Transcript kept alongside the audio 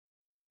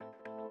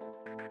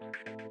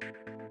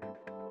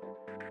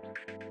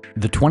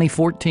The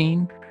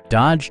 2014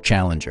 Dodge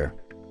Challenger.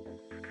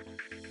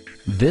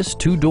 This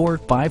two-door,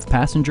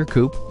 five-passenger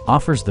coupe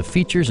offers the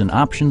features and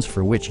options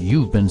for which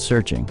you've been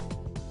searching.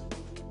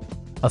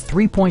 A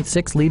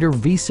 3.6-liter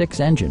V6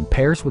 engine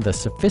pairs with a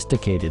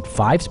sophisticated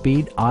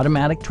 5-speed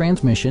automatic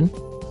transmission,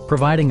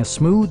 providing a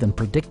smooth and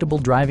predictable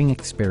driving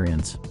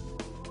experience.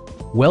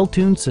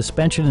 Well-tuned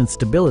suspension and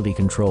stability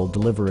control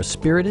deliver a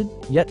spirited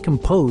yet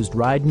composed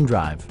ride and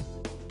drive.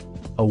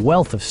 A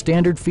wealth of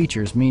standard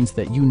features means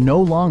that you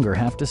no longer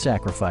have to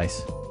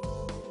sacrifice,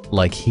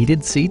 like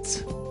heated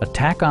seats, a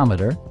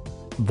tachometer,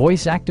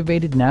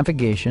 voice-activated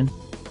navigation,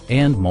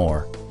 and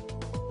more.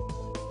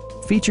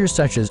 Features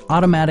such as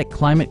automatic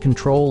climate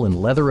control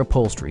and leather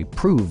upholstery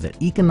prove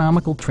that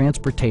economical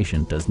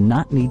transportation does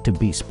not need to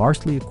be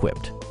sparsely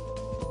equipped.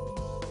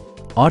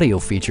 Audio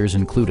features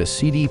include a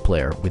CD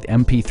player with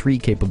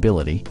MP3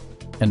 capability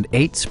and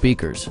 8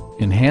 speakers,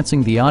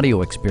 enhancing the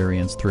audio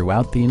experience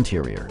throughout the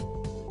interior.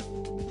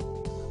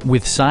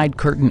 With side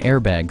curtain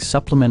airbags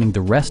supplementing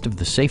the rest of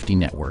the safety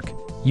network,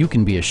 you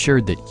can be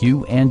assured that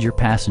you and your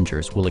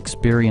passengers will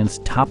experience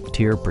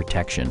top-tier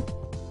protection.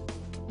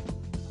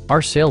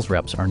 Our sales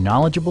reps are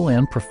knowledgeable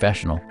and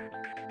professional.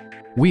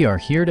 We are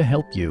here to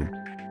help you.